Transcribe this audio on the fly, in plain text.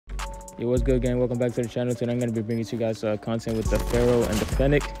It was good, gang. Welcome back to the channel. Today I'm going to be bringing to you guys content with the Pharo and the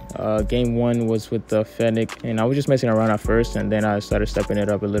Fennec. Game 1 was with the Fennec, and I was just messing around at first, and then I started stepping it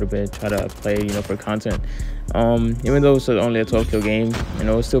up a little bit, try to play, for content. Even though it's only a 12-kill game,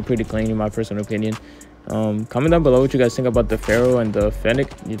 it's still pretty clean in my personal opinion. Comment down below what you guys think about the Pharo and the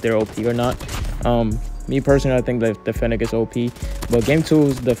Fennec, if they're OP or not. Me personally, I think that the Fennec is OP, but game 2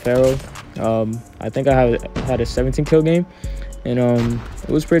 is the Pharo. I think I had a 17-kill game, and it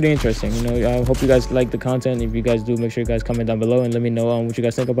was pretty interesting. I hope you guys like the content. If you guys do, make sure you guys comment down below and let me know what you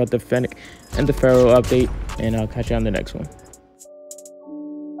guys think about the Fennec and the Pharo update, and I'll catch you on the next one.